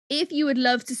If you would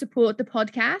love to support the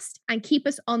podcast and keep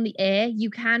us on the air, you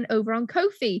can over on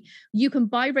Ko-fi. You can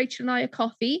buy Rachel and I a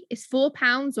coffee. It's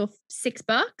 £4 or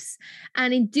 $6.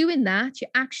 And in doing that, you're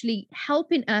actually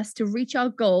helping us to reach our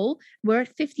goal. We're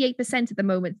at 58% at the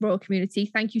moment, Royal Community.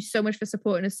 Thank you so much for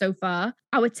supporting us so far.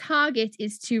 Our target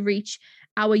is to reach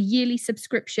our yearly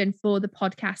subscription for the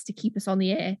podcast to keep us on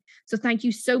the air. So thank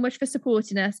you so much for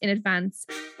supporting us in advance.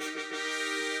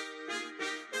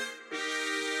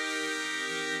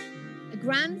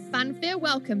 Grand fanfare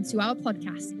welcome to our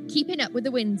podcast, Keeping Up with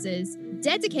the Windsors,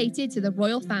 dedicated to the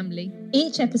royal family.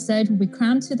 Each episode will be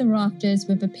crowned to the rafters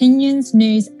with opinions,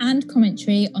 news and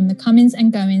commentary on the comings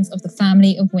and goings of the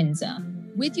family of Windsor.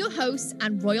 With your hosts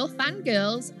and royal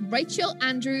fangirls, Rachel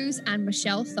Andrews and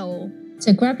Michelle Thole.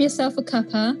 So grab yourself a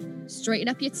cuppa, straighten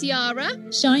up your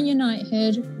tiara, shine your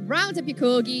knighthood, round up your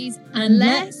corgis, and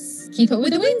let's keep up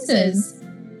with the Windsors.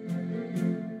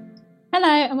 Hello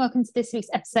and welcome to this week's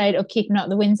episode of Keeping Up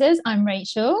the Windsors. I'm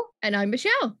Rachel. And I'm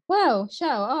Michelle. Well,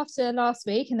 Michelle, after last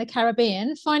week in the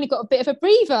Caribbean, finally got a bit of a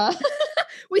breather.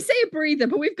 We say a breather,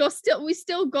 but we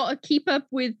still got to keep up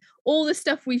with all the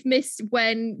stuff we've missed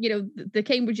when, the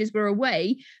Cambridges were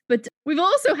away. But we've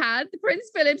also had the Prince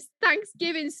Philip's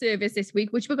Thanksgiving service this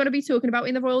week, which we're going to be talking about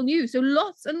in the Royal News. So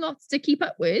lots and lots to keep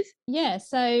up with. Yeah,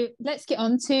 so let's get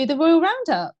on to the Royal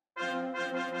Roundup.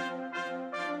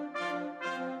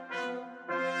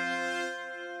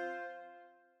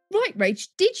 Right, Rach,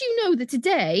 did you know that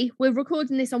today, we're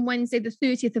recording this on Wednesday, the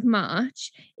 30th of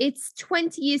March, it's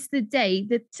 20 years to the day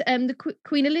that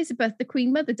Queen Elizabeth, the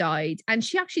Queen Mother, died. And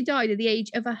she actually died at the age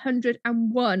of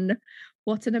 101.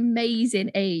 What an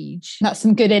amazing age. That's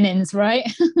some good innings, right?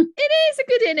 It is a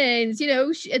good innings.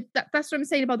 That's what I'm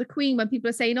saying about the Queen when people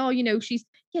are saying,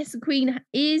 the Queen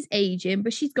is aging,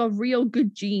 but she's got real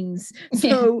good genes.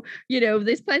 So,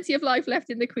 there's plenty of life left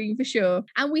in the Queen for sure.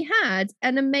 And we had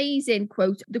an amazing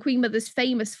quote the Queen Mother's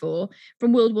famous for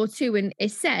from World War II. And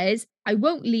it says, "I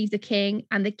won't leave the king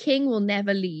and the king will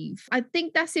never leave." I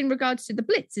think that's in regards to the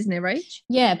Blitz, isn't it, Rach?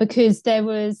 Yeah, because there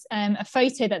was a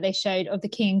photo that they showed of the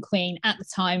king and queen at the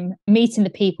time meeting the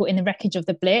people in the wreckage of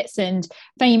the Blitz, and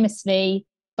famously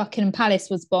Buckingham Palace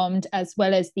was bombed as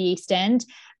well as the East End.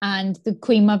 And the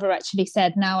Queen Mother actually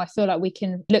said, now I feel like we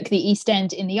can look the East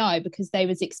End in the eye because they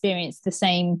was experienced the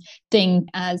same thing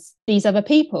as these other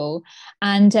people.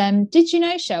 And did you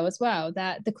know, Shell, as well,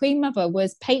 that the Queen Mother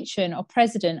was patron or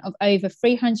president of over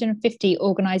 350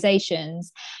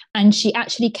 organisations, and she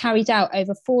actually carried out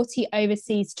over 40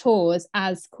 overseas tours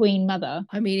as Queen Mother.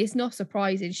 I mean, it's not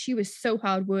surprising. She was so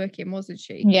hardworking, wasn't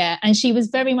she? Yeah, and she was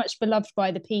very much beloved by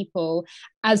the people,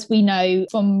 as we know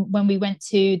from when we went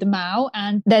to the Mall.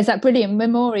 And there's that brilliant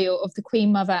memorial of the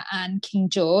Queen Mother and King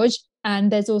George.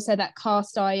 And there's also that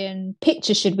cast iron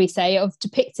picture, should we say, of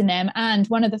depicting them. And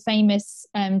one of the famous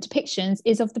depictions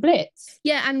is of the Blitz.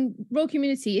 Yeah, and Royal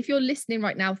Community, if you're listening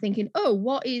right now thinking, oh,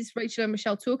 what is Rachel and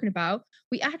Michelle talking about?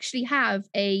 We actually have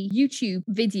a YouTube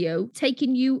video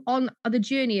taking you on the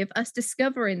journey of us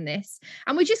discovering this.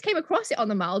 And we just came across it on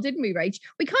the Mall, didn't we, Rach?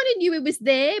 We kind of knew it was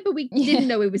there, but we didn't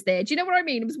know it was there. Do you know what I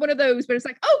mean? It was one of those where it's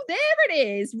like, oh, there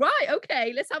it is. Right,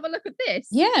 okay, let's have a look at this.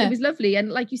 Yeah. It was lovely.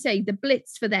 And like you say, the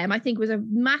Blitz for them, I think, was a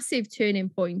massive turning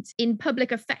point in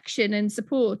public affection and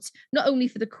support, not only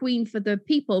for the Queen, for the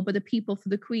people, but the people for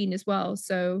the Queen as well.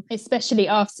 So especially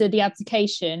after the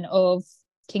abdication of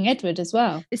King Edward as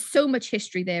well. There's so much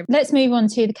history there. Let's move on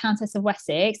to the Countess of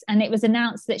Wessex, and it was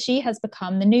announced that she has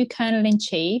become the new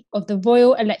Colonel-in-Chief of the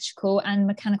Royal Electrical and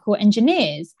Mechanical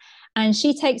Engineers. And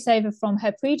she takes over from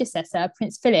her predecessor,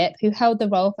 Prince Philip, who held the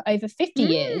role for over 50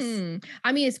 years.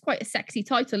 I mean, it's quite a sexy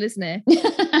title, isn't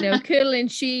it?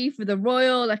 Colonel-in-Chief of the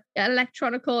Royal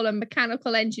Electronical and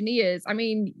Mechanical Engineers. I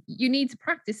mean, you need to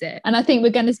practice it. And I think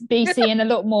we're going to be seeing a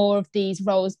lot more of these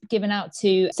roles given out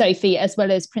to Sophie as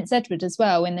well as Prince Edward as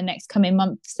well in the next coming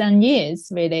months and years,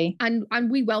 really. And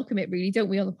we welcome it, really, don't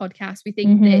we, on the podcast? We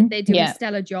think they do a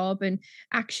stellar job, and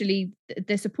actually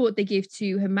the support they give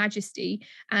to Her Majesty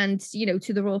and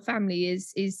to the royal family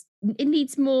is it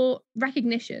needs more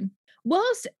recognition.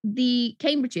 Whilst the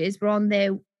Cambridges were on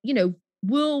their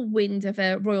whirlwind of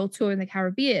a royal tour in the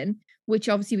Caribbean, which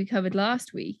obviously we covered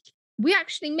last week, we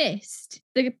actually missed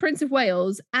the Prince of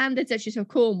Wales and the Duchess of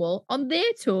Cornwall on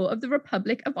their tour of the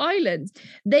Republic of Ireland.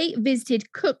 They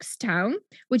visited Cookstown,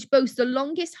 which boasts the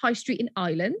longest high street in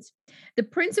Ireland. The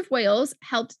Prince of Wales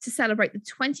helped to celebrate the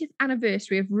 20th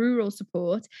anniversary of Rural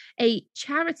Support, a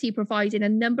charity providing a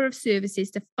number of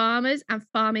services to farmers and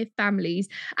farming families.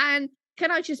 And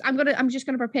I'm just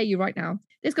going to prepare you right now.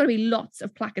 There's going to be lots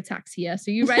of plaque attacks here. So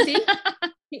you ready?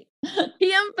 He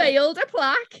unveiled a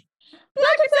plaque.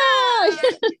 Plaque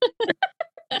attack!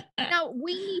 Now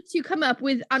we need to come up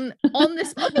with on the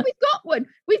spot. Oh, no,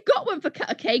 we've got one for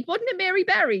cut a cake. Wasn't it Mary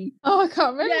Berry? Oh, I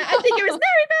can't remember. Yeah, I think it was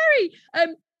Mary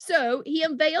Berry. So he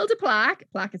unveiled a plaque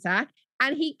attack,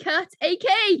 and he cut a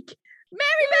cake.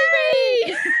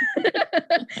 Mary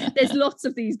Berry! There's lots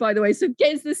of these, by the way, so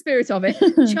get into the spirit of it.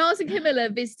 Charles and Camilla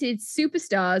visited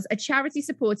Superstars, a charity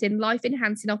supporting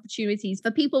life-enhancing opportunities for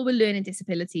people with learning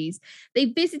disabilities. They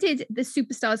visited the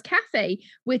Superstars Cafe,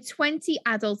 where 20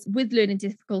 adults with learning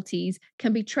difficulties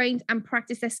can be trained and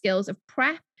practice their skills of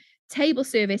prep, table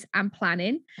service and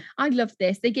planning. I loved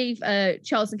this. They gave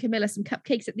Charles and Camilla some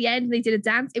cupcakes at the end, and they did a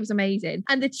dance. It was amazing.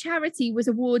 And the charity was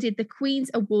awarded the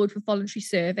Queen's Award for Voluntary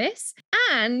Service.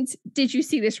 And did you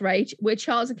see this, Rach, where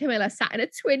Charles and Camilla sat in a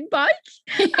twin bike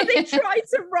and they tried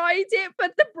to ride it,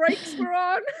 but the brakes were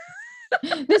on?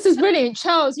 This is brilliant.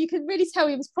 Charles, you could really tell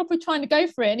he was probably trying to go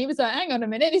for it, and he was like, hang on a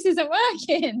minute, this isn't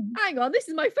working. Hang on, this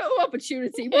is my photo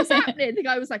opportunity. What's happening? The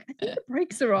guy was like, I think the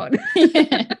brakes are on.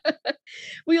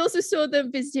 We also saw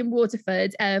them visiting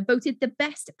Waterford, voted the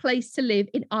best place to live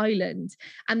in Ireland,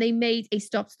 and they made a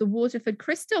stop to the Waterford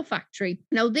Crystal Factory.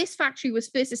 Now, this factory was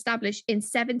first established in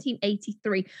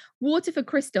 1783. Waterford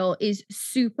Crystal is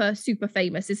super, super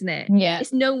famous, isn't it? Yeah.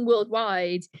 It's known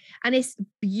worldwide, and it's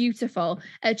beautiful.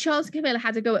 Charles and Camilla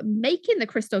had to go at making the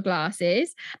crystal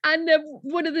glasses, and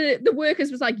one of the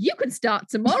workers was like, you can start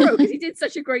tomorrow, because he did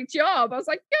such a great job. I was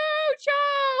like, go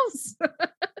Charles.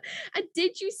 And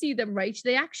did you see them, Rach?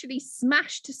 They actually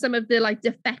smashed some of the like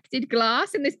defected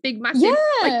glass in this big massive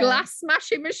like glass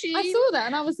smashing machine. I saw that,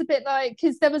 and I was a bit like,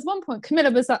 because there was one point Camilla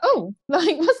was like, oh,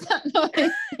 like, what's that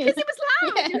noise? Because it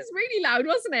was loud. It was really loud,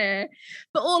 wasn't it?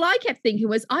 But all I kept thinking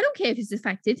was, I don't care if it's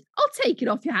defected, I'll take it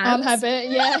off your hands. I'll have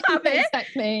it. Yeah, I'll have it.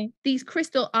 Exactly. These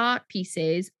crystal art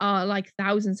pieces are like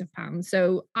thousands of pounds,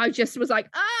 so I just was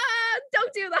like,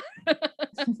 don't do that.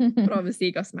 But obviously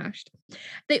it got smashed.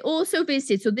 They also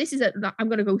visited, so this is I'm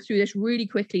going to go through this really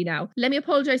quickly now. Let me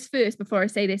apologize first before I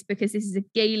say this, because this is a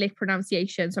Gaelic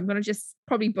pronunciation, so I'm going to just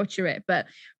probably butcher it, but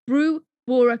Brew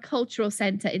Bora Cultural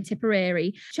Centre in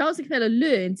Tipperary. Charles and Camilla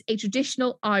learned a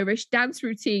traditional Irish dance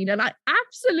routine, and I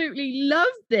absolutely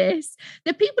loved this.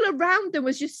 The people around them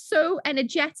was just so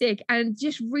energetic and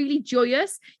just really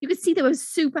joyous. You could see they were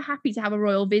super happy to have a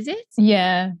royal visit.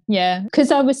 Yeah,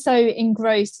 because I was so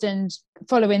engrossed and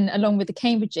following along with the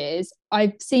Cambridges.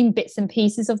 I've seen bits and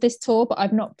pieces of this tour, but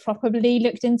I've not properly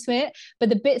looked into it. But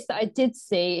the bits that I did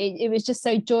see, it was just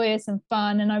so joyous and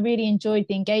fun, and I really enjoyed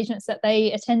the engagements that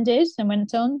they attended and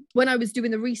went on. When I was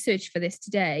doing the research for this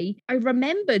today, I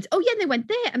remembered, oh yeah, they went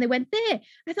there and they went there.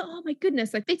 I thought, oh my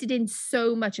goodness, I fitted in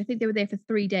so much. I think they were there for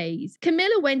 3 days.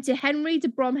 Camilla went to Henry de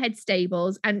Bromhead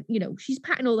Stables, and she's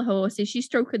patting all the horses, she's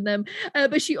stroking them,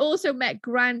 but she also met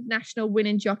Grand National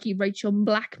winning jockey Rachel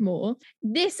Blackmore.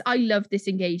 I love this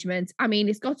engagement. I mean,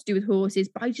 it's got to do with horses,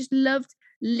 but I just loved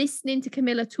listening to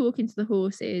Camilla talking to the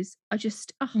horses.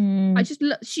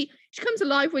 She comes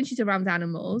alive when she's around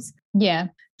animals. Yeah.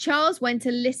 Charles went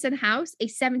to Lisson House, a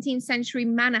 17th century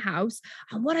manor house.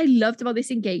 And what I loved about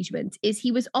this engagement is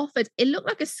he was offered, it looked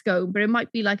like a scone, but it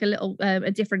might be like a little,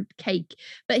 a different cake.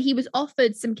 But he was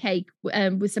offered some cake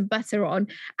with some butter on.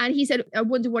 And he said, I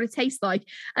wonder what it tastes like.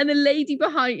 And the lady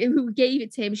behind him who gave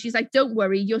it to him, she's like, don't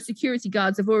worry, your security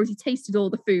guards have already tasted all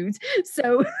the food.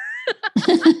 So...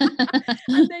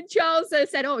 And then Charles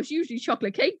said, oh, it's usually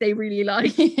chocolate cake they really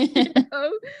like. But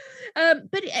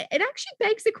it actually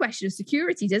begs the question of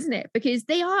security, doesn't it? Because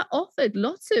they are offered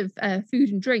lots of food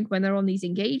and drink when they're on these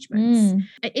engagements.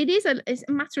 It's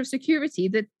a matter of security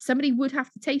that somebody would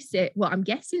have to taste it. Well, I'm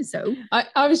guessing so.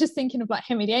 I was just thinking of like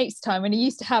Henry VIII's time when he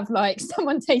used to have like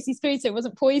someone taste his food so it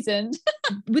wasn't poisoned.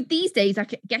 With these days, I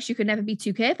guess you can never be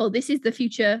too careful. This is the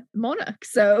future monarch,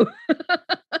 so...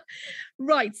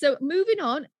 Right, so moving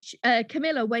on,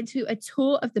 Camilla went to a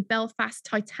tour of the Belfast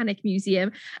Titanic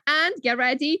Museum, and get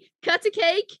ready, cut a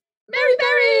cake,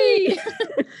 Mary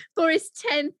for his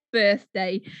 10th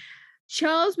birthday.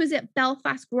 Charles was at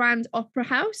Belfast Grand Opera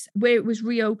House, where it was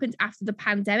reopened after the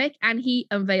pandemic, and he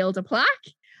unveiled a plaque.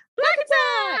 Black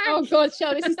attack! Oh God,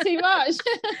 Charles, this is too much.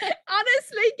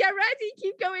 Honestly, get ready.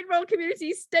 Keep going, Royal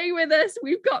Community. Stay with us.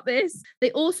 We've got this.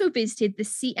 They also visited the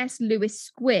C.S. Lewis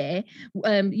Square,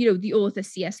 the author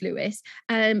C.S. Lewis,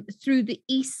 through the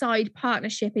East Side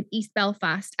Partnership in East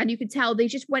Belfast. And you could tell they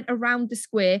just went around the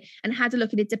square and had a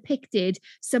look, and it depicted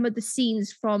some of the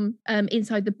scenes from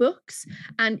inside the books.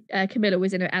 And Camilla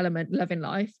was in her element, loving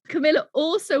life. Camilla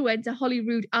also went to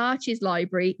Holyrood Arches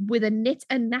Library with a knit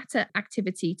and natter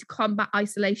activity to combat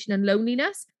isolation and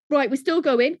loneliness. Right, we're still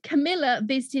going. Camilla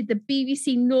visited the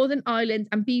BBC Northern Ireland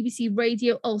and BBC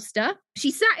Radio Ulster.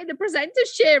 She sat in the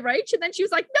presenter's chair, Rach, and then she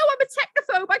was like, no, I'm a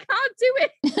technophobe. I can't do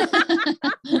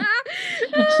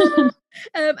it.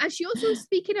 And she also was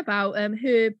speaking about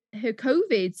her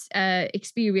COVID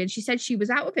experience. She said she was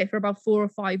out of it for about 4 or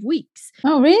 5 weeks.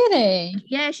 Oh, really?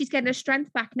 Yeah, she's getting her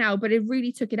strength back now, but it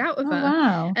really took it out of her.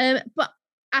 Wow. But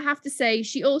I have to say,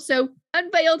 she also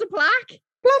unveiled a plaque.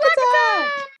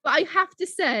 But I have to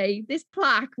say, this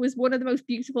plaque was one of the most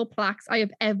beautiful plaques I have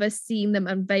ever seen them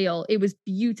unveil. It was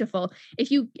beautiful.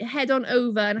 If you head on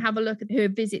over and have a look at her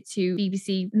visit to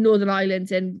BBC Northern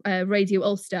Ireland and Radio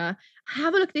Ulster,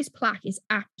 have a look at this plaque. It's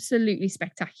absolutely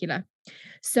spectacular.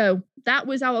 So that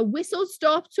was our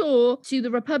whistle-stop tour to the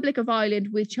Republic of Ireland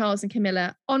with Charles and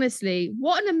Camilla. Honestly,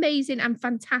 what an amazing and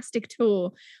fantastic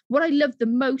tour. What I loved the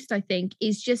most, I think,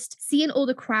 is just seeing all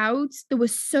the crowds that were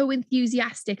so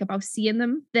enthusiastic about seeing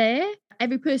them there.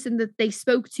 Every person that they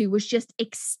spoke to was just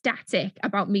ecstatic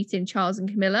about meeting Charles and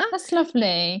Camilla. That's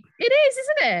lovely. It is,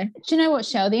 isn't it? Do you know what,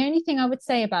 Shell? The only thing I would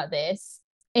say about this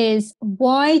is,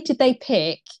 why did they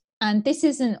pick, and this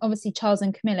isn't obviously Charles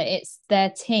and Camilla, it's their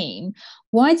team.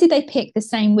 Why did they pick the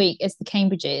same week as the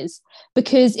Cambridges?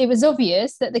 Because it was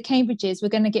obvious that the Cambridges were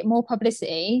going to get more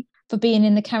publicity for being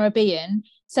in the Caribbean.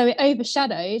 So it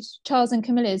overshadowed Charles and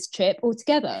Camilla's trip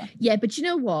altogether. Yeah, but you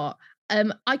know what?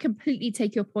 I completely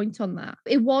take your point on that.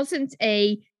 It wasn't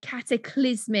a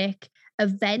cataclysmic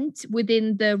event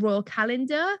within the royal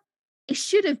calendar. It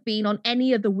should have been on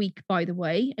any other week, by the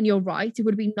way. And you're right. It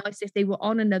would have been nice if they were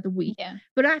on another week. Yeah.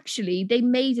 But actually, they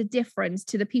made a difference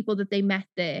to the people that they met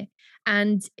there.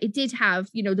 And it did have,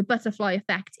 you know, the butterfly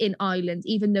effect in Ireland,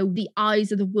 even though the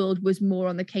eyes of the world was more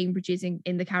on the Cambridges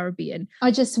in the Caribbean.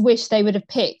 I just wish they would have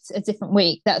picked a different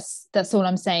week. That's all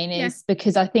I'm saying is,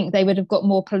 because I think they would have got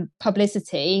more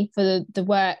publicity for the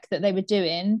work that they were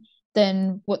doing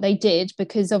than what they did,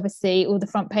 because obviously all the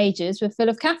front pages were full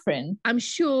of Catherine. I'm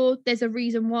sure there's a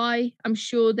reason why. I'm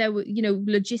sure there were, you know,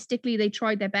 logistically they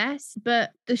tried their best,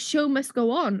 but the show must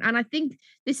go on. And I think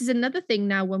this is another thing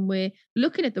now when we're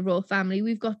looking at the royal family.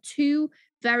 We've got two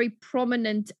very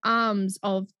prominent arms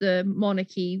of the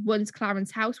monarchy. One's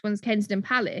Clarence House, one's Kensington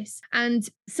Palace. And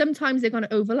sometimes they're going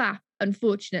to overlap,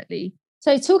 unfortunately.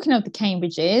 So talking of the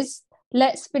Cambridges,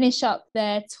 let's finish up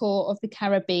their tour of the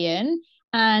Caribbean.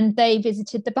 And they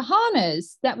visited the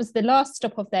Bahamas. That was the last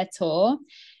stop of their tour.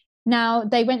 Now,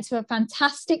 they went to a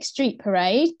fantastic street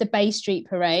parade, the Bay Street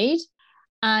Parade,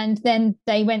 and then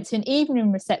they went to an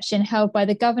evening reception held by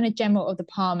the Governor General of the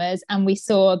Bahamas, and we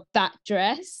saw that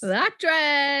dress. That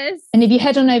dress! And if you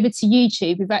head on over to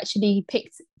YouTube, we've actually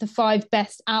picked the 5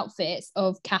 best outfits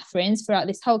of Catherine's throughout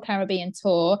this whole Caribbean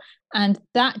tour, and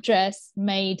that dress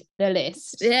made the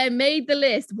list. Yeah, made the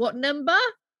list. What number?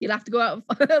 You'll have to go out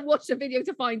and watch the video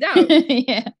to find out.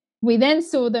 Yeah. We then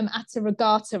saw them at a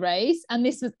regatta race, and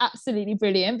this was absolutely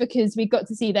brilliant because we got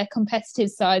to see their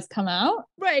competitive sides come out.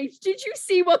 Rach, did you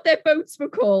see what their boats were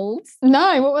called?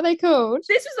 No, what were they called?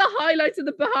 This was the highlight of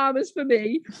the Bahamas for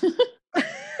me.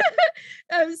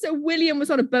 So William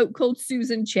was on a boat called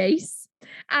Susan Chase,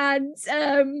 and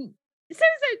Susan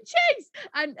Chase,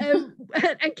 and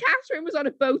Catherine was on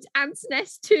a boat, Ant's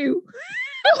Nest too.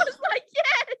 I was like,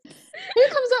 yes. Who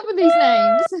comes up with these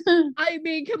names? I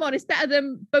mean, come on, it's better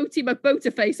than Boaty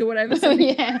McBoaterface or whatever. Oh,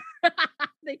 yeah.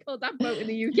 They called that boat in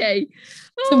the UK.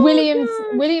 So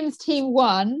William's team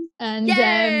won, and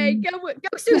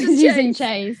go Susan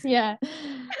Chase. Yeah.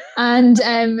 And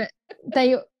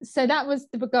so that was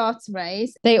the regatta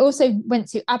race. They also went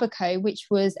to Abaco, which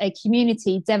was a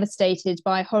community devastated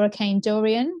by Hurricane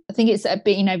Dorian. I think it's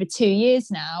been over 2 years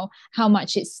now, how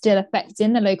much it's still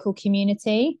affecting the local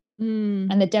community.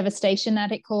 And the devastation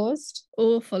that it caused.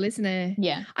 Awful, isn't it?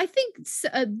 Yeah. I think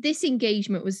this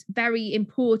engagement was very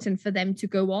important for them to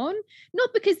go on, not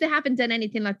because they haven't done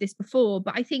anything like this before,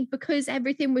 but I think because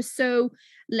everything was so,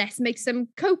 let's make some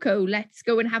cocoa, let's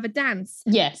go and have a dance.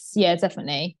 Yes, yeah,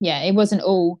 definitely. Yeah, it wasn't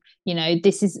all, you know,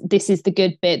 this is the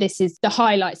good bit, this is the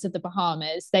highlights of the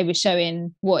Bahamas. They were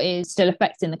showing what is still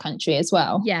affecting the country as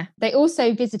well. Yeah. They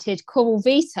also visited Coral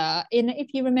Vita,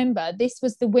 if you remember, this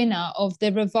was the winner of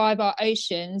the Revive Our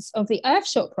Oceans of the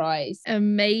Earthshot Prize.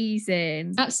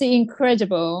 Amazing. Absolutely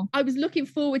incredible. I was looking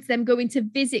forward to them going to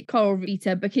visit Coral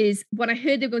Vita because when I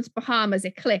heard they were going to Bahamas,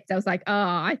 it clicked. I was like,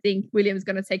 I think William's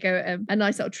going to take a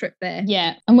nice little trip there.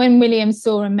 Yeah. And when William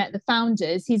saw and met the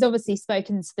founders, he's obviously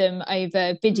spoken to them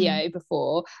over video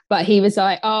before, but he was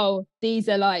like, these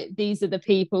are the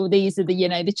people, these are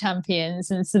the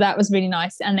champions. And so that was really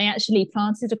nice. And they actually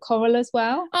planted a coral as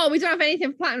well. Oh, we don't have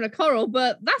anything for planting a coral,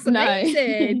 but that's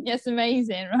amazing. No. Yes,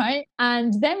 amazing, right?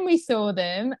 And then we saw saw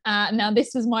them. Now,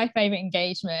 this was my favourite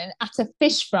engagement at a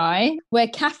fish fry where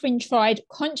Catherine tried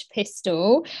conch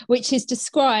pistol, which is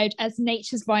described as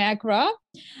nature's Viagra.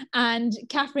 And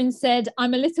Catherine said,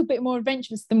 I'm a little bit more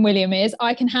adventurous than William is.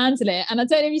 I can handle it. And I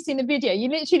don't know if you've seen the video. You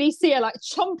literally see her like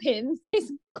chomping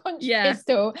this conch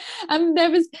pistol. And there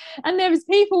was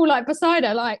people like beside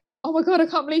her like, oh my God, I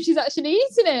can't believe she's actually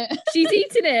eating it. She's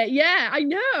eating it. Yeah, I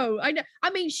know. I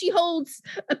mean, she holds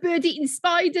a bird eating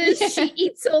spiders. Yeah. She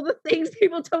eats all the things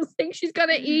people don't think she's going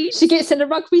to eat. She gets in a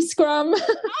rugby scrum. I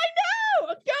know.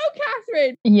 Go,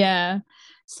 Catherine. Yeah.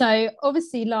 So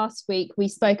obviously last week we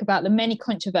spoke about the many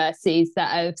controversies that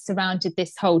have surrounded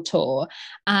this whole tour.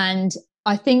 And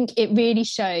I think it really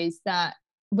shows that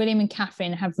William and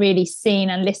Catherine have really seen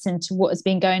and listened to what has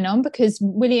been going on, because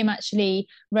William actually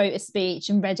wrote a speech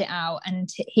and read it out. And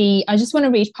I just want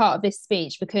to read part of this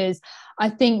speech because I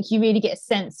think you really get a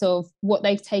sense of what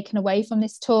they've taken away from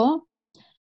this tour.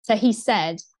 So he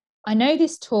said, I know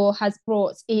this tour has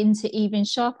brought into even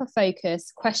sharper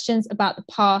focus questions about the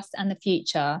past and the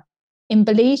future. In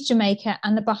Belize, Jamaica,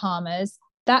 and the Bahamas,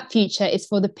 that future is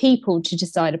for the people to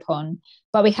decide upon.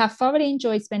 But we have thoroughly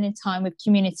enjoyed spending time with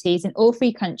communities in all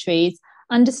three countries,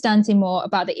 understanding more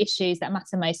about the issues that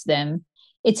matter most to them.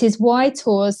 It is why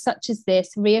tours such as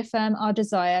this reaffirm our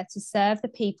desire to serve the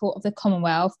people of the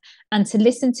Commonwealth and to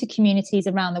listen to communities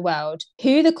around the world.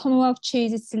 Who the Commonwealth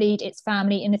chooses to lead its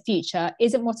family in the future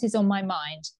isn't what is on my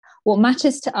mind. What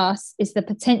matters to us is the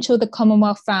potential the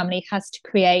Commonwealth family has to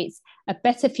create a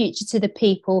better future to the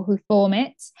people who form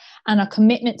it, and our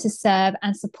commitment to serve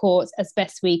and support as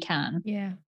best we can.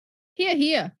 Yeah.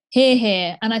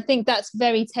 Hear. And I think that's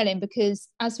very telling because,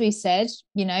 as we said,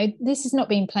 you know, this has not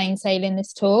been plain sailing,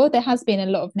 this tour. There has been a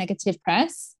lot of negative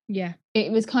press. Yeah.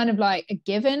 It was kind of like a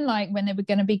given, like when they were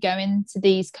going to be going to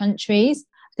these countries.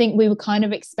 I think we were kind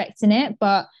of expecting it,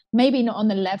 but maybe not on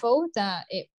the level that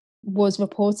it was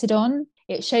reported on.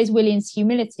 It shows William's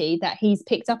humility that he's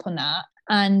picked up on that.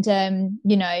 And,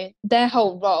 you know, their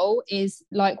whole role is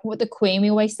like what the Queen, we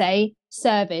always say,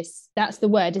 service. That's the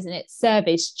word, isn't it?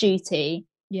 Service, duty.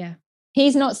 Yeah.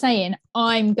 He's not saying,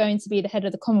 I'm going to be the head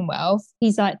of the Commonwealth.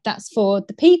 He's like, that's for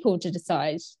the people to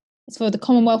decide. It's for the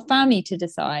Commonwealth family to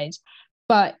decide.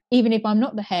 But even if I'm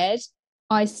not the head,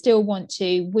 we still want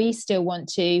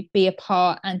to be a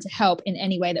part and to help in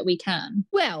any way that we can.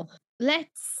 Well,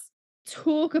 let's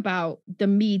talk about the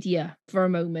media for a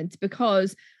moment,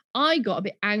 because I got a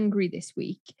bit angry this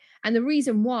week. And the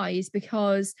reason why is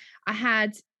because I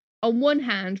had, on one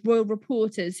hand, royal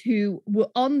reporters who were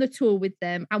on the tour with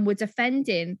them and were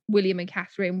defending William and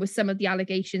Catherine with some of the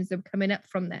allegations that were coming up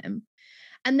from them.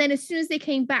 And then as soon as they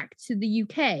came back to the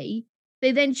UK,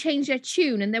 they then changed their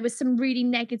tune and there was some really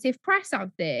negative press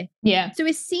out there. Yeah. So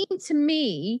it seemed to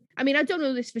me, I mean, I don't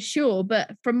know this for sure,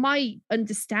 but from my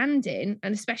understanding,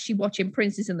 and especially watching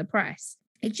Princes in the Press,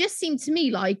 it just seemed to me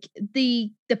like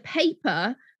the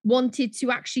paper wanted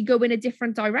to actually go in a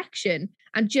different direction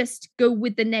and just go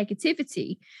with the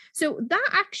negativity. So that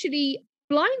actually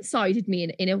blindsided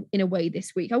me in a way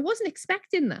this week. I wasn't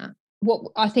expecting that.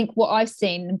 What I've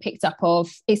seen and picked up of,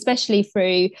 especially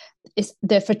through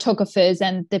the photographers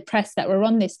and the press that were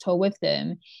on this tour with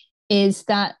them, is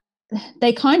that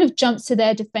they kind of jumped to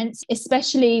their defense,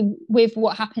 especially with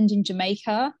what happened in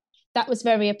Jamaica. That was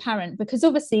very apparent because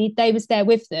obviously they was there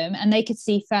with them and they could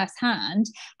see firsthand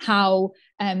how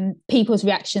people's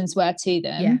reactions were to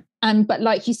them. Yeah. But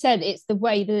like you said, it's the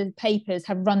way the papers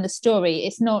have run the story.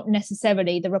 It's not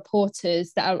necessarily the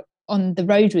reporters that are on the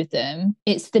road with them.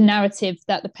 It's the narrative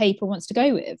that the paper wants to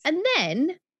go with. And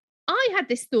then I had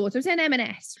this thought. I was in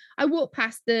M&S. I walked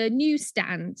past the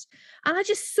newsstand and I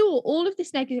just saw all of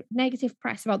this negative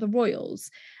press about the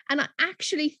royals. And I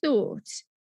actually thought,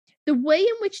 the way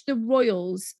in which the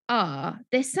royals are,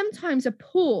 they're sometimes a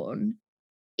pawn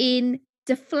in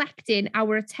deflecting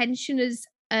our attention as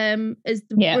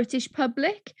the British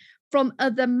public from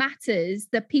other matters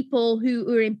that people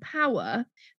who are in power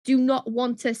do not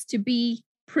want us to be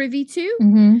privy to.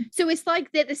 Mm-hmm. So it's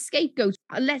like they're the scapegoat.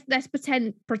 Let's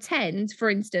pretend, for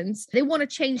instance, they want to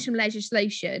change some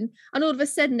legislation and all of a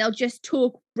sudden they'll just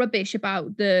talk rubbish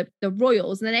about the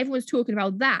royals, and then everyone's talking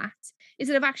about that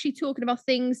instead of actually talking about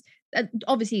things that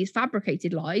obviously is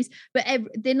fabricated lies, but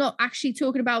they're not actually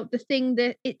talking about the thing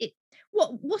that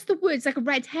what's the word? It's like a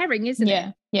red herring, isn't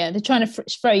it? Yeah, they're trying to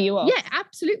throw you off. Yeah,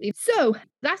 absolutely. So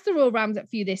that's the Royal Roundup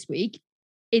for you this week.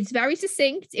 It's very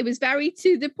succinct. It was very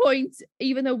to the point,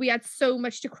 even though we had so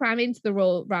much to cram into the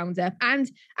Royal Roundup. And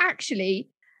actually,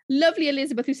 lovely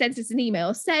Elizabeth, who sent us an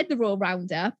email, said the Royal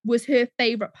Roundup was her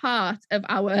favourite part of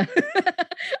our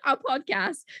our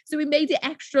podcast. So we made it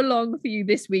extra long for you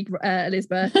this week,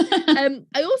 Elizabeth.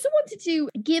 I also wanted to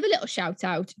give a little shout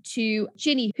out to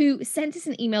Ginny, who sent us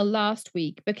an email last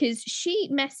week because she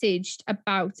messaged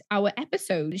about our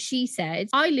episode. She said,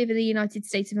 I live in the United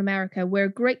States of America, where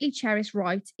a greatly cherished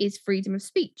right is freedom of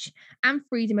speech and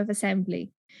freedom of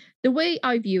assembly. The way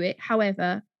I view it,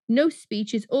 however, no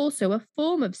speech is also a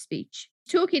form of speech.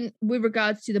 Talking with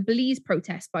regards to the Belize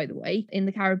protest, by the way, in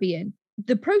the Caribbean,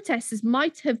 the protesters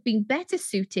might have been better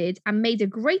suited and made a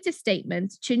greater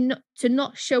statement to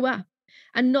not show up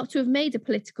and not to have made a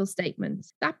political statement.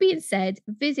 That being said,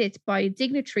 visit by a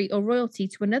dignitary or royalty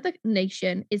to another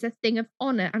nation is a thing of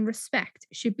honour, and respect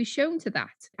should be shown to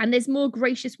that. And there's more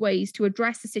gracious ways to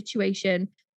address the situation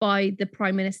by the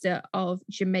Prime Minister of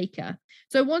Jamaica.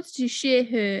 So I wanted to share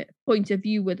her point of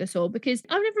view with us all, because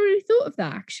I've never really thought of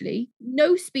that, actually.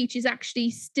 No speech is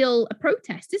actually still a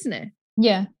protest, isn't it?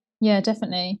 Yeah,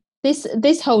 definitely.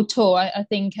 This whole tour, I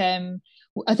think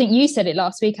you said it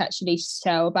last week, actually,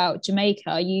 Shell, about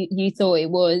Jamaica. You thought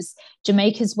it was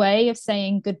Jamaica's way of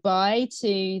saying goodbye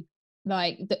to,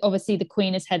 like, obviously the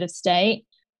Queen as head of state.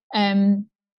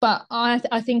 But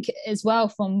I think as well,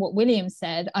 from what William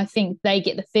said, I think they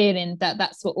get the feeling that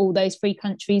that's what all those three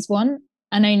countries want,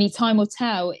 and only time will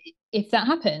tell if that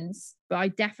happens. But I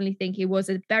definitely think it was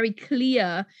a very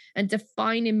clear and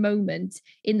defining moment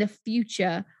in the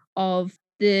future of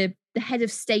the head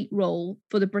of state role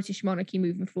for the British monarchy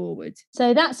moving forward.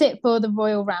 So that's it for the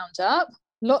Royal Roundup.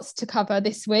 Lots to cover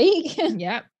this week.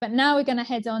 Yeah. But now we're going to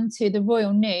head on to the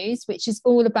royal news, which is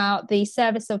all about the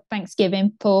service of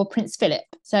Thanksgiving for Prince Philip.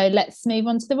 So let's move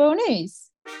on to the royal news.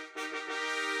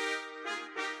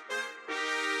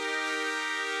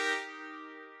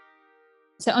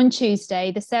 So on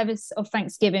Tuesday, the service of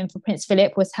Thanksgiving for Prince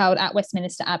Philip was held at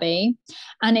Westminster Abbey,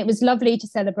 and it was lovely to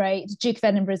celebrate the Duke of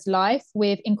Edinburgh's life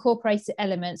with incorporated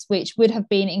elements which would have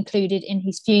been included in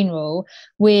his funeral,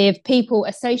 with people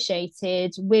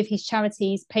associated with his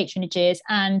charities, patronages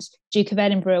and Duke of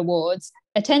Edinburgh awards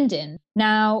attending.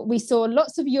 Now, we saw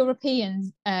lots of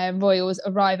European royals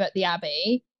arrive at the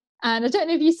Abbey. And I don't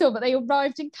know if you saw, but they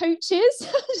arrived in coaches.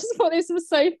 I just thought this was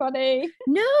so funny.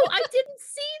 No, I didn't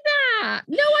see that.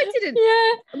 No, I didn't.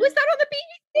 Yeah. Was that on the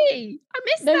BBC? I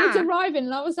missed that. They was arriving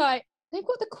and I was like, they've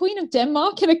got the Queen of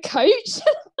Denmark in a coach.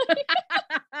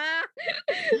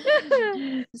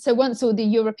 So once all the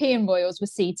European royals were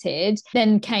seated,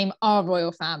 then came our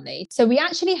royal family. So we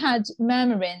actually had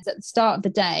murmurings at the start of the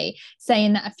day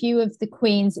saying that a few of the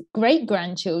Queen's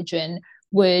great-grandchildren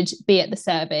would be at the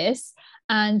service.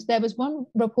 And there was one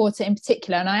reporter in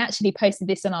particular, and I actually posted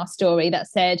this on our story, that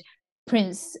said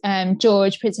Prince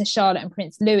George, Princess Charlotte and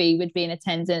Prince Louis would be in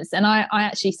attendance. And I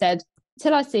actually said,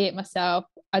 till I see it myself,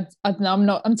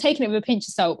 I'm taking it with a pinch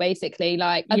of salt, basically.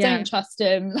 Like, I don't trust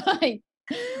him. Like,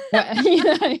 you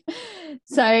know.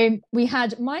 So we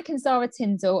had Mike and Zara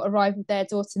Tyndall arrive with their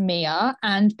daughter Mia,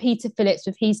 and Peter Phillips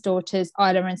with his daughters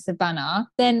Isla and Savannah.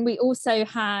 Then we also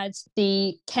had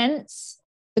the Kents,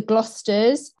 the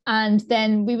Gloucesters, and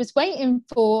then we was waiting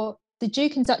for the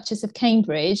Duke and Duchess of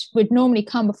Cambridge would normally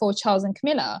come before Charles and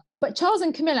Camilla. But Charles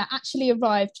and Camilla actually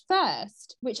arrived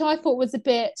first, which I thought was a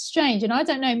bit strange. And I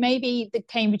don't know, maybe the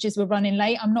Cambridges were running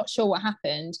late. I'm not sure what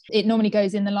happened. It normally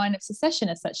goes in the line of succession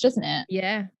as such, doesn't it?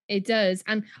 Yeah, it does.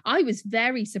 And I was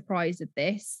very surprised at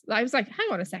this. I was like, hang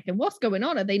on a second, what's going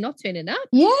on? Are they not turning up?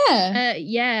 Yeah.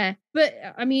 Yeah. But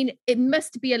I mean, it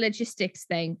must be a logistics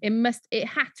thing. It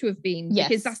had to have been,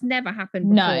 because that's never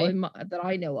happened before that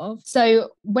I know of. So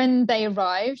when they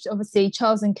arrived, obviously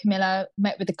Charles and Camilla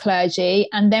met with the clergy,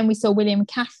 and then we saw William and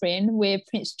Catherine with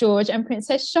Prince George and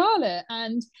Princess Charlotte.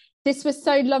 And this was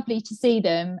so lovely to see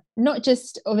them, not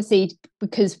just obviously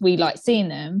because we like seeing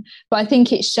them, but I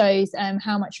think it shows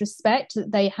how much respect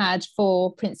that they had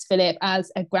for Prince Philip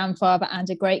as a grandfather and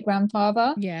a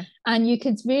great-grandfather. Yeah. And you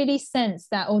could really sense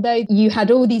that although you had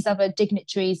all these other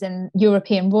dignitaries and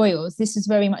European royals, this was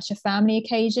very much a family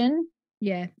occasion.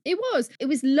 Yeah, it was. It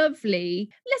was lovely.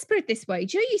 Let's put it this way.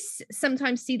 Do you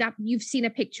sometimes see that you've seen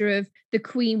a picture of the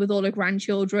Queen with all her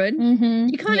grandchildren? Mm-hmm.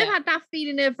 You kind of had that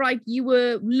feeling of like you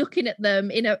were looking at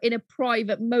them in a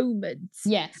private moment.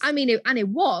 Yes. I mean, it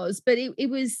was, but it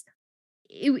was,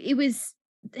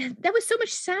 there was so much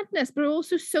sadness, but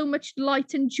also so much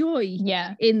light and joy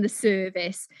in the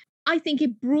service. I think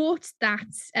it brought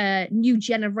that new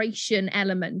generation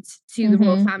element to the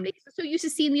royal family. So used to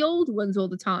seeing the old ones all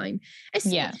the time,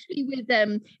 especially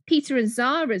with Peter and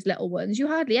Zara's little ones. You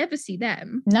hardly ever see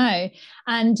them. No.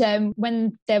 And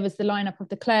when there was the lineup of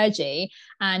the clergy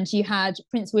and you had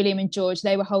Prince William and George,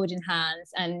 they were holding hands,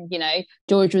 and, you know,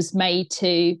 George was made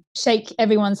to shake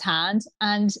everyone's hand.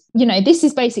 And, you know, this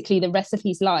is basically the rest of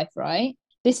his life, right?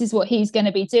 This is what he's going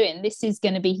to be doing. This is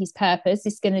going to be his purpose.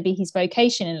 This is going to be his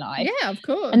vocation in life. Yeah, of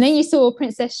course. And then you saw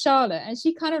Princess Charlotte, and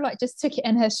she kind of like just took it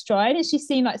in her stride, and she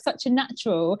seemed like such a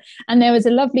natural. And there was a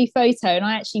lovely photo, and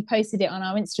I actually posted it on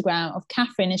our Instagram, of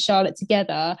Catherine and Charlotte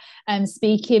together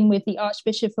speaking with the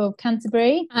Archbishop of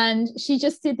Canterbury. And she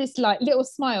just did this like little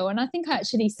smile. And I think I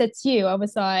actually said to you, I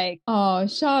was like, oh,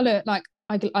 Charlotte, like,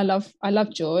 I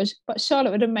love George, but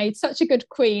Charlotte would have made such a good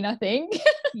queen, I think.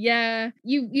 Yeah,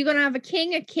 you're gonna have a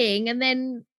king, and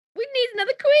then we need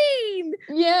another queen.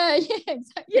 Yeah,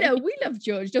 exactly. You know, we love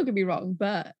George, don't get me wrong,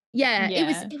 but yeah,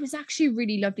 it was actually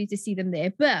really lovely to see them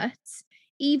there. But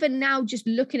even now, just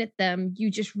looking at them,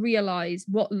 you just realize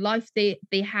what life they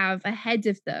have ahead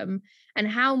of them and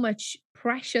how much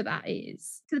pressure that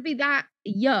is to be that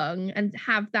young and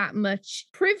have that much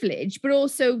privilege, but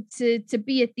also to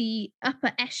be at the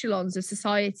upper echelons of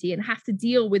society and have to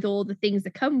deal with all the things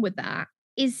that come with that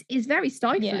is very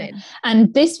stifling. Yeah.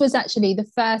 And this was actually the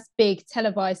first big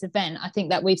televised event I think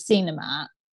that we've seen them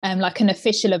at, like an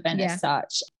official event as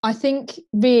such. I think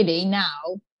really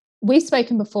now, we've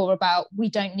spoken before about we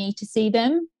don't need to see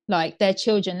them, like they're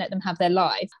children, let them have their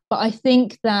life. But I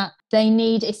think that they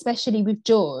need, especially with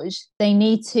George, they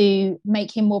need to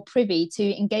make him more privy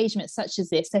to engagements such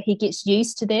as this, so he gets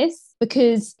used to this,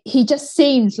 because he just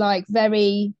seems like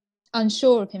very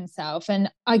unsure of himself. And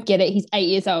I get it, he's 8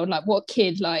 years old, like what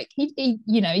kid, like he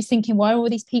you know, he's thinking, why are all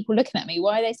these people looking at me,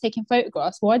 why are they taking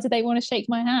photographs, why do they want to shake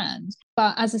my hand?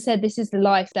 But as I said, this is the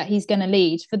life that he's going to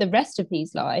lead for the rest of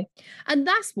his life. And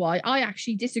that's why I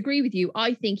actually disagree with you.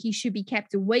 I think he should be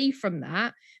kept away from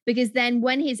that, because then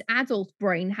when his adult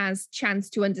brain has chance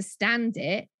to understand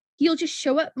it, he'll just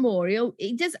show up more.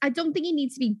 I don't think he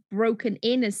needs to be broken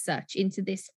in as such into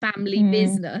this family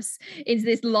business, into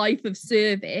this life of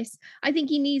service. I think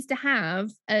he needs to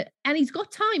have, and he's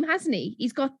got time, hasn't he?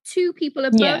 He's got 2 people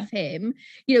above him,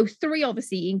 you know, 3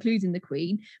 obviously, including the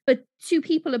Queen, but 2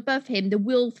 people above him that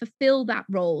will fulfill that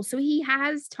role. So he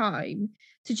has time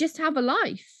to just have a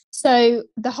life. So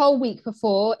the whole week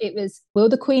before, it was, will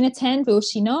the Queen attend? Will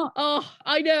she not? Oh,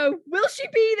 I know. Will she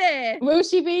be there? Will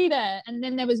she be there? And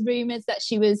then there was rumours that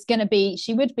she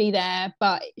would be there,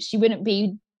 but she wouldn't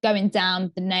be going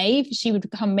down the nave. She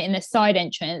would come in a side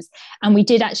entrance. And we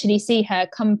did actually see her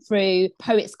come through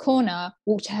Poets' Corner,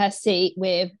 walk to her seat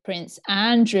with Prince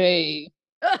Andrew.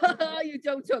 You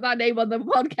don't talk that name on the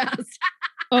podcast.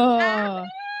 Oh.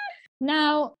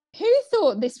 Now, who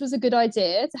thought this was a good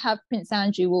idea to have Prince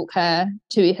Andrew walk her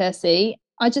to her seat?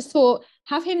 I just thought,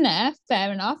 have him there,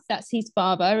 fair enough. That's his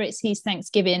father. It's his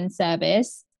Thanksgiving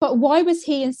service. But why was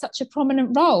he in such a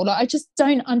prominent role? Like, I just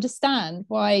don't understand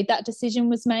why that decision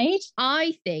was made.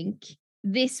 I think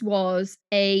this was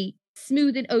a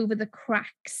smoothing over the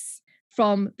cracks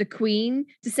from the Queen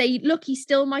to say, look, he's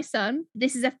still my son.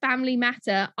 This is a family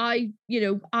matter. I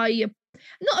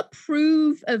not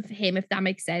approve of him, if that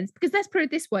makes sense, because let's put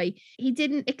it this way, he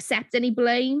didn't accept any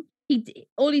blame.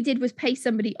 All he did was pay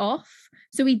somebody off,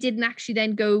 so he didn't actually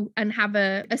then go and have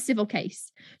a civil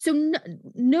case. So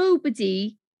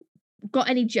nobody got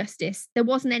any justice. There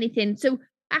wasn't anything. So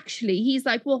actually he's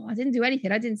like, well, I didn't do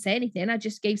anything, I didn't say anything, I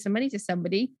just gave some money to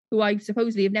somebody who I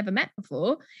supposedly have never met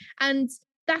before, and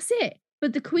that's it.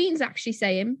 But the Queen's actually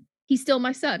saying, he's still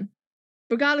my son,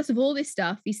 regardless of all this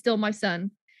stuff, he's still my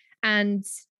son. And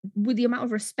with the amount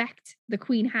of respect the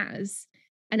Queen has,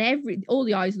 and all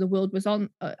the eyes of the world was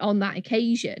on that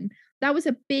occasion, that was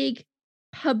a big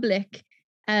public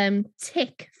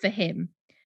tick for him,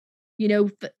 you know,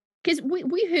 because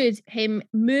we heard him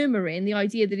murmuring the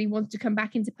idea that he wants to come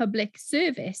back into public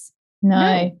service.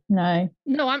 No,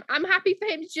 I'm happy for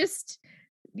him to just,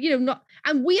 you know, not.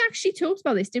 And we actually talked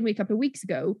about this, didn't we, a couple of weeks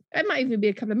ago? It might even be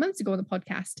a couple of months ago on the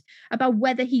podcast, about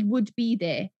whether he would be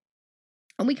there.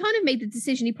 And we kind of made the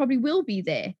decision he probably will be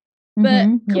there. But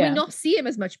can we not see him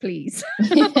as much, please?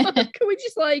 Can we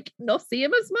just like not see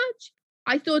him as much?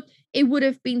 I thought it would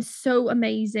have been so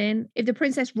amazing if the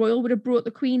Princess Royal would have brought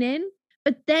the Queen in.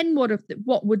 But then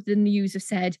what would the news have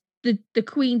said? The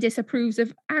Queen disapproves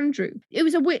of Andrew. It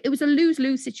was a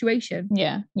lose-lose situation.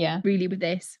 Yeah. Really, with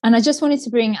this. And I just wanted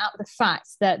to bring up the fact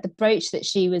that the brooch that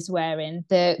she was wearing,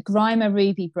 the Grimer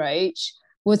ruby brooch,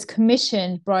 was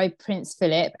commissioned by Prince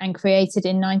Philip and created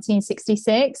in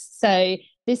 1966. So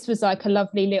this was like a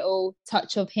lovely little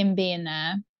touch of him being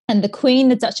there. And the Queen,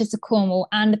 the Duchess of Cornwall,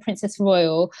 and the Princess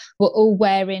Royal were all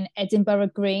wearing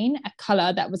Edinburgh green, a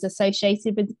colour that was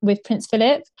associated with Prince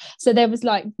Philip. So there was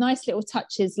like nice little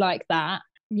touches like that.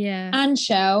 Yeah. And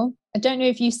Shell, I don't know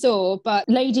if you saw, but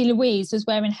Lady Louise was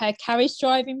wearing her carriage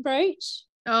driving brooch.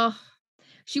 Oh,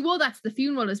 she wore that to the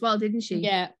funeral as well, didn't she?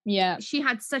 Yeah. She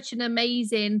had such an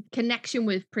amazing connection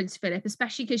with Prince Philip,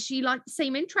 especially because she liked the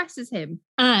same interests as him.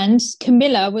 And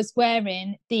Camilla was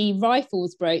wearing the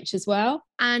Rifles brooch as well.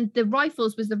 And the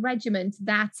Rifles was the regiment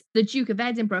that the Duke of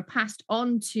Edinburgh passed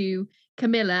on to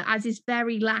Camilla as his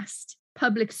very last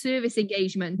public service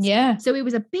engagement. Yeah. So it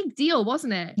was a big deal,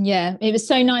 wasn't it? Yeah, it was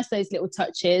so nice, those little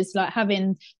touches, like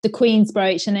having the Queen's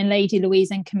brooch and then Lady Louise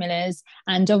and Camilla's,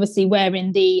 and obviously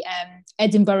wearing the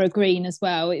Edinburgh green as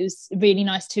well. It was really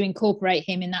nice to incorporate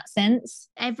him in that sense.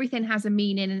 Everything has a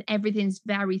meaning and everything's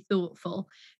very thoughtful.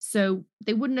 So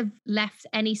they wouldn't have left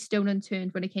any stone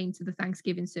unturned when it came to the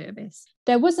Thanksgiving service.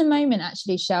 There was a moment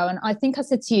actually, Shell, and I think I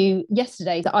said to you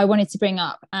yesterday that I wanted to bring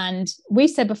up, and we've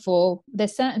said before,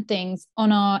 there's certain things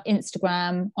on our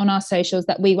Instagram, on our socials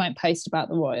that we won't post about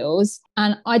the royals.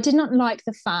 And I did not like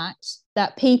the fact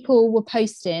that people were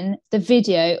posting the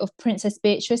video of Princess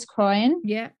Beatrice crying.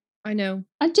 Yeah, I know.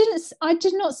 I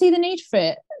did not see the need for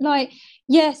it. Like,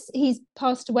 yes, he's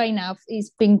passed away now.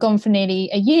 He's been gone for nearly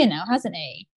a year now, hasn't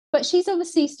he? But she's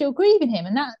obviously still grieving him,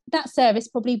 and that service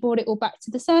probably brought it all back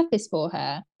to the surface for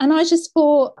her. And I just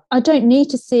thought, I don't need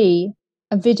to see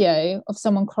a video of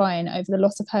someone crying over the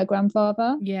loss of her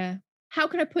grandfather. Yeah. How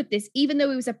can I put this? Even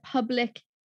though it was a public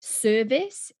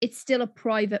service, it's still a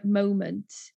private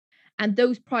moment. And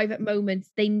those private moments,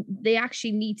 they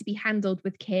actually need to be handled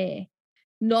with care.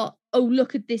 Not, oh,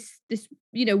 look at this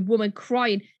woman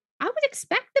crying. I would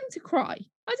expect them to cry.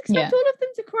 I'd expect all of them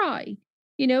to cry.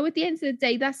 At the end of the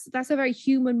day, that's a very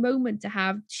human moment to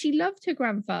have. She loved her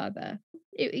grandfather.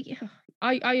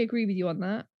 I agree with you on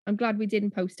that. I'm glad we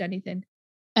didn't post anything.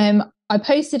 I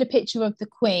posted a picture of the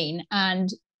Queen,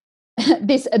 and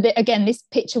this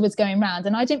picture was going around,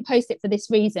 and I didn't post it for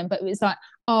this reason, but it was like,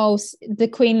 oh, the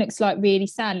Queen looks like really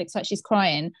sad, looks like she's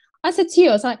crying. I said to you,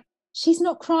 I was like, she's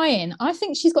not crying. I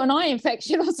think she's got an eye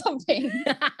infection or something.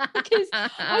 Because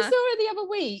I saw her the other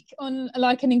week on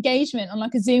like an engagement on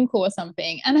like a Zoom call or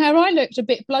something, and her eye looked a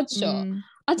bit bloodshot.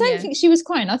 I don't think she was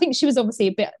crying. I think she was obviously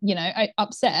a bit,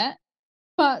 upset.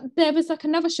 But there was like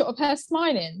another shot of her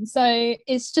smiling. So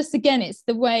it's just, again, it's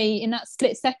the way in that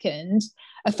split second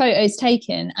a photo is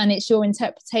taken, and it's your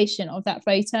interpretation of that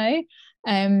photo.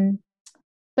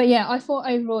 But yeah, I thought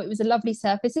overall it was a lovely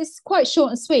service. It's quite short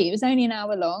and sweet. It was only an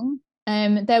hour long.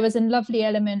 There was a lovely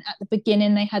element at the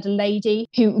beginning. They had a lady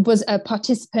who was a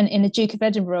participant in the Duke of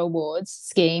Edinburgh Awards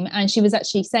scheme, and she was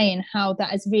actually saying how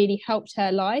that has really helped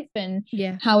her life, and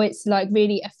how it's like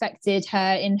really affected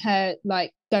her in her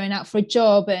like going out for a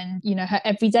job and her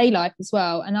everyday life as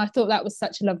well. And I thought that was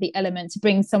such a lovely element to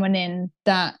bring someone in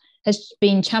that has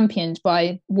been championed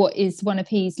by what is one of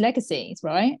his legacies,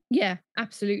 right? Yeah,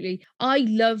 absolutely. I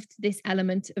loved this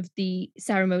element of the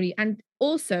ceremony. And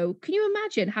also, can you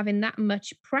imagine having that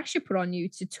much pressure put on you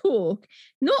to talk,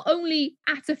 not only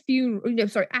at a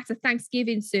at a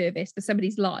Thanksgiving service for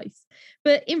somebody's life,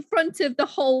 but in front of the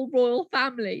whole royal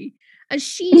family? And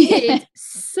she did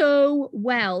so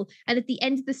well. And at the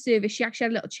end of the service, she actually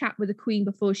had a little chat with the Queen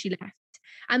before she left.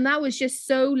 And that was just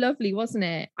so lovely, wasn't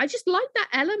it? I just like that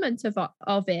element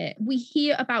of it. We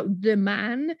hear about the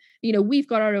man. We've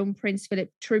got our own Prince Philip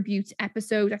tribute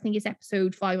episode. I think it's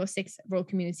episode 5 or 6 of Royal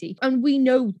Community. And we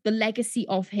know the legacy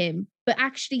of him, but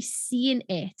actually seeing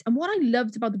it. And what I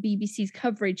loved about the BBC's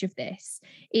coverage of this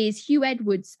is Hugh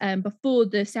Edwards, before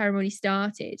the ceremony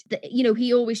started,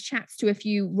 he always chats to a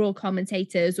few royal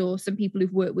commentators or some people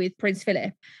who've worked with Prince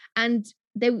Philip. And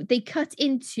they cut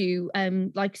into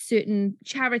like certain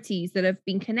charities that have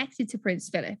been connected to Prince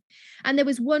Philip, and there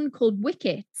was one called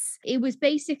Wickets. It was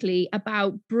basically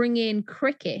about bringing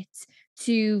cricket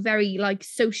to very like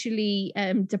socially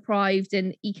deprived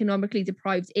and economically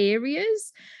deprived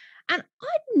areas. And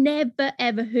I'd never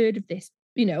ever heard of this.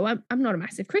 I'm not a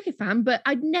massive cricket fan, but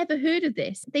I'd never heard of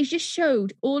this. They just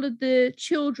showed all of the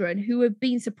children who have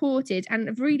been supported and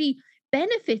have really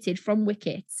benefited from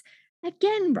Wickets.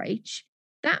 Again, Rach,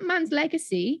 that man's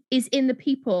legacy is in the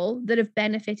people that have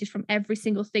benefited from every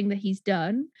single thing that he's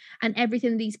done and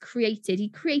everything that he's created. He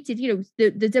created,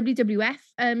 the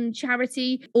WWF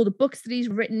charity, all the books that he's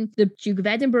written, the Duke of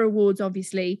Edinburgh Awards,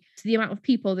 obviously, to the amount of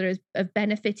people that have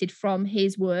benefited from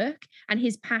his work and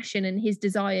his passion and his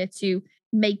desire to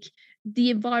make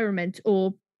the environment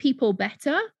or people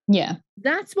better. Yeah.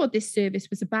 That's what this service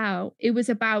was about. It was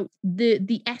about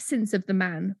the essence of the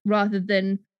man rather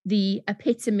than the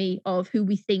epitome of who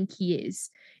we think he is.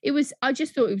 I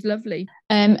just thought it was lovely.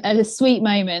 A sweet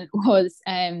moment was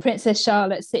Princess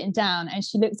Charlotte sitting down, and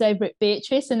she looked over at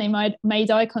Beatrice, and they made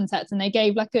eye contact, and they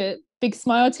gave like a big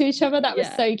smile to each other. That was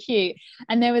so cute.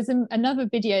 And there was another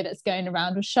video that's going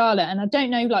around with Charlotte, and I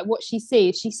don't know like what she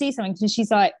sees. She sees something and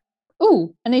she's like,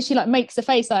 "Ooh," and then she like makes a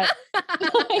face like,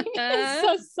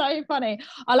 it's so funny.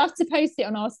 I'll have to post it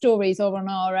on our stories or on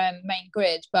our main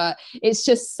grid, but it's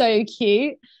just so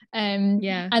cute. And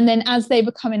then as they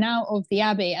were coming out of the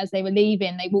Abbey, as they were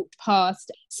leaving, they walked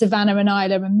past Savannah and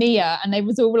Isla and Mia, and they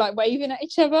was all like waving at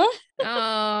each other.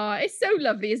 Oh, it's so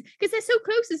lovely because they're so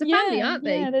close as a family, aren't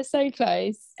they? Yeah, they're so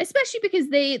close. Especially because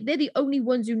they're the only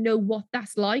ones who know what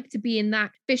that's like to be in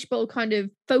that fishbowl kind of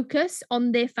focus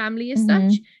on their family as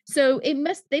such. So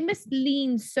they must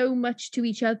lean so much to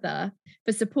each other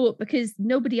for support because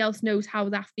nobody else knows how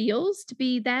that feels to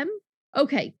be them.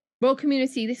 Okay, Royal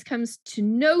Community, this comes to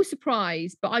no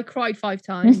surprise, but I cried 5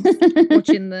 times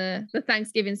watching the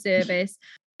Thanksgiving service.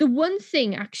 The one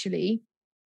thing actually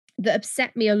that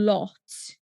upset me a lot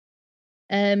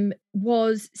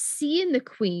was seeing the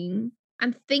Queen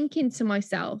and thinking to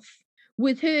myself,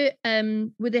 with her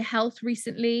health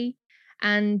recently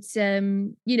and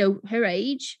her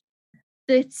age,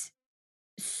 that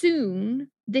soon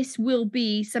this will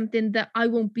be something that I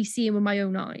won't be seeing with my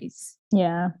own eyes.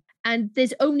 Yeah. And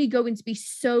there's only going to be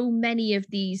so many of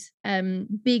these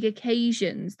big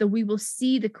occasions that we will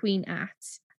see the Queen at.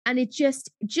 And it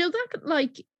just, Jill, that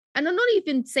like, and I'm not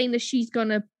even saying that she's going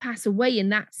to pass away in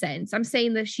that sense. I'm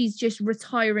saying that she's just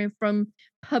retiring from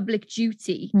public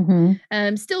duty,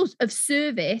 still of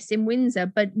service in Windsor,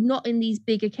 but not in these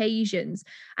big occasions.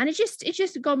 And it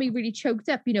just got me really choked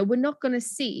up. You know, we're not going to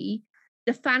see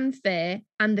the fanfare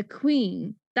and the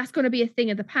Queen. That's going to be a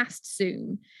thing of the past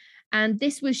soon. And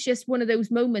this was just one of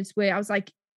those moments where I was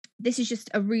like, this is just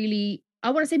a really,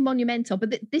 I want to say monumental,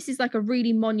 but this is like a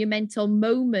really monumental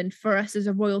moment for us as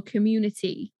a royal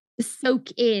community to soak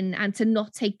in and to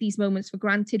not take these moments for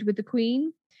granted with the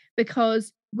Queen,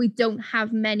 because we don't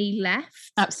have many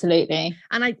left. Absolutely.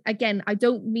 And I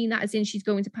don't mean that as in she's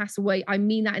going to pass away. I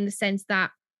mean that in the sense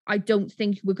that I don't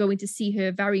think we're going to see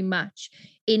her very much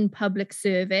in public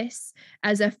service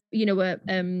as a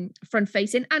front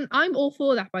facing. And I'm all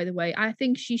for that, by the way. I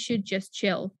think she should just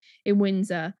chill in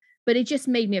Windsor, but it just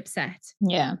made me upset.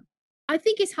 Yeah. I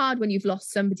think it's hard when you've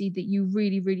lost somebody that you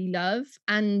really, really love,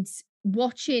 and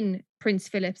watching Prince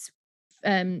Philip's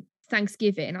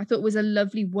Thanksgiving, I thought was a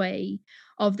lovely way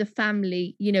of the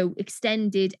family,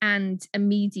 extended and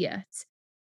immediate,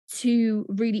 to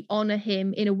really honor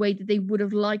him in a way that they would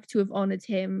have liked to have honored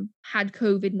him had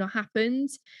COVID not happened.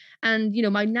 And,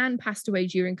 my nan passed away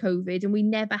during COVID and we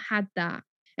never had that.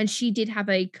 And she did have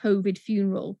a COVID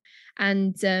funeral.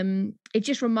 And it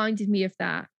just reminded me of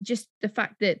that. Just the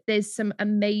fact that there's some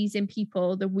amazing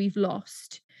people that we've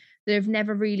lost that have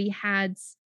never really had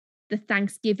the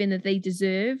Thanksgiving that they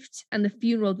deserved and the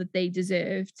funeral that they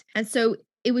deserved. And so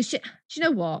it was just, do you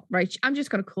know what, right? I'm just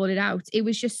going to call it out. It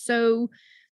was just so...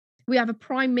 We have a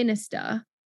Prime Minister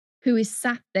who is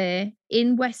sat there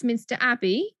in Westminster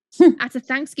Abbey at a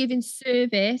Thanksgiving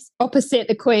service opposite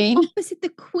the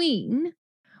Queen,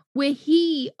 where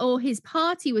he or his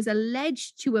party was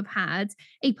alleged to have had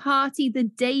a party the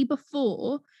day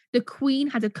before the Queen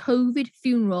had a COVID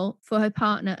funeral for her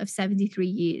partner of 73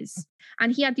 years.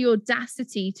 And he had the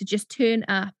audacity to just turn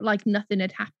up like nothing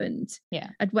had happened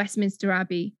at Westminster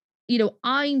Abbey.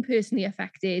 I'm personally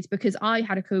affected because I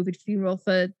had a COVID funeral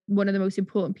for one of the most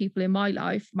important people in my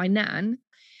life, my nan.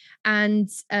 And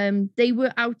they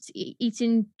were out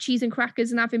eating cheese and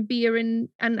crackers and having beer and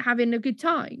having a good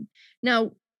time.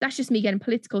 Now, that's just me getting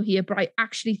political here, but I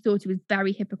actually thought it was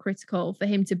very hypocritical for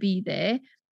him to be there.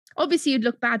 Obviously, it'd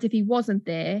look bad if he wasn't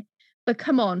there. But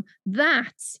come on,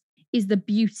 that is the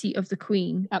beauty of the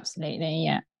Queen. Absolutely,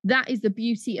 yeah. That is the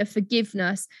beauty of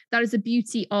forgiveness. That is the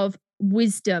beauty of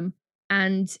wisdom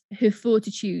and her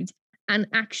fortitude, and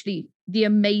actually the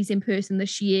amazing person that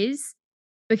she is,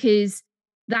 because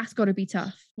that's got to be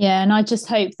tough. Yeah, and I just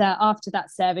hope that after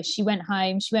that service, she went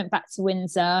home, she went back to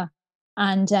Windsor,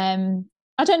 and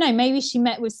I don't know, maybe she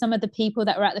met with some of the people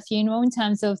that were at the funeral in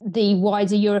terms of the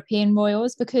wider European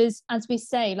royals, because as we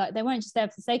say, like, they weren't just there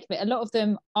for the sake of it. A lot of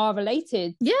them are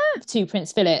related to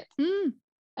Prince Philip.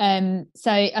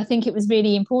 So I think it was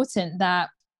really important that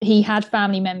he had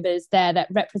family members there that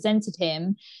represented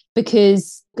him,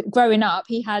 because growing up,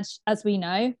 he had, as we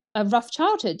know, a rough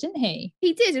childhood, didn't he?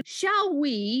 He did. Shall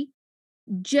we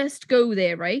just go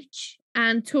there, Rach,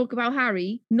 and talk about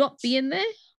Harry not being there?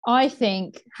 I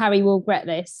think Harry will regret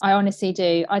this. I honestly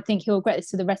do. I think he'll regret this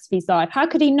for the rest of his life. How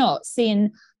could he not,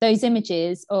 seeing those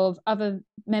images of other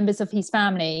members of his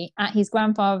family at his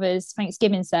grandfather's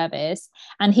Thanksgiving service,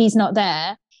 and he's not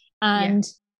there? And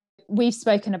we've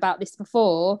spoken about this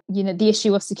before, you know, the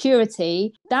issue of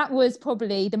security. That was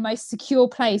probably the most secure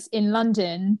place in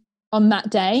London on that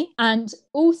day. And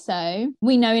also,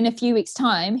 we know in a few weeks'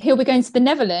 time, he'll be going to the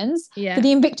Netherlands for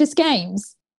the Invictus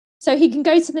Games. So he can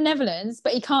go to the Netherlands,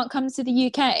 but he can't come to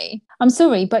the UK. I'm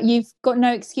sorry, but you've got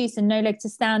no excuse and no leg to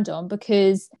stand on,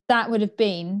 because that would have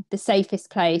been the safest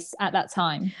place at that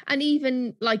time. And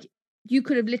even like, you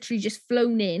could have literally just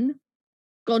flown in,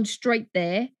 gone straight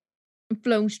there and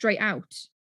flown straight out.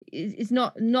 It's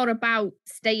not about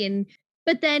staying,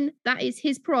 but then that is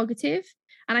his prerogative.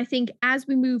 And I think as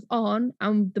we move on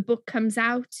and the book comes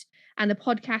out and the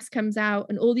podcast comes out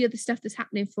and all the other stuff that's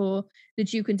happening for the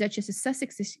Duke and Duchess of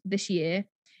Sussex this year,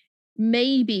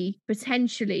 maybe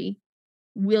potentially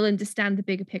we'll understand the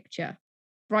bigger picture.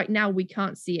 Right now we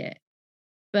can't see it,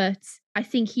 but I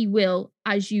think he will,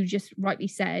 as you just rightly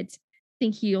said,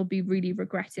 think he'll be really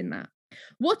regretting that.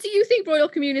 What do you think, royal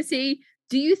community?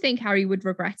 Do you think Harry would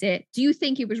regret it? Do you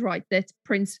think it was right that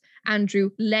Prince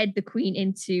Andrew led the Queen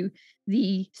into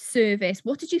the service?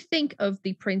 What did you think of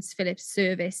the Prince Philip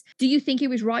service? Do you think it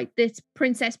was right that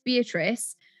Princess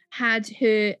Beatrice had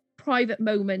her private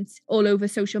moment all over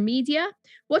social media?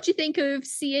 What do you think of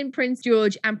seeing Prince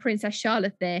George and Princess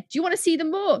Charlotte there? Do you want to see them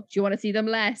more? Do you want to see them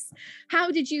less? How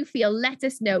did you feel? Let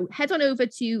us know. Head on over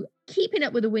to Keeping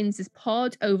Up with the Windsors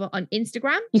pod over on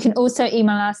Instagram. You can also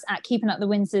email us at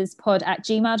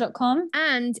keepingupthewindsorspod@gmail.com.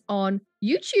 And on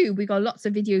YouTube, we got lots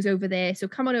of videos over there. So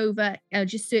come on over,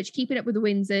 just search Keeping Up with the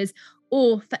Windsors,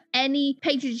 or for any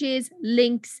pages,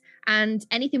 links, and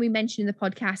anything we mention in the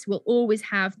podcast, we'll always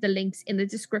have the links in the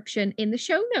description in the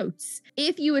show notes.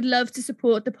 If you would love to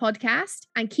support the podcast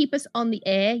and keep us on the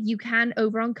air, you can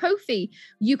over on Ko-fi.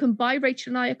 You can buy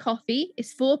Rachel and I a coffee.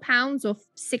 It's £4 or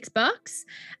 $6.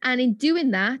 And in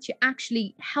doing that, you're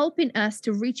actually helping us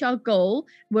to reach our goal.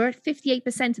 We're at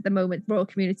 58% at the moment, royal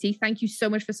community. Thank you so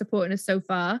much for supporting us so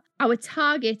far. Our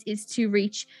target is to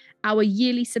reach our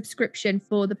yearly subscription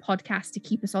for the podcast to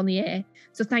keep us on the air.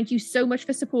 So thank you so much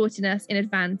for supporting us in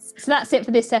advance. So that's it for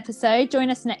this episode.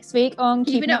 Join us next week on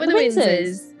Keeping Up with the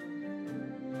Windsors.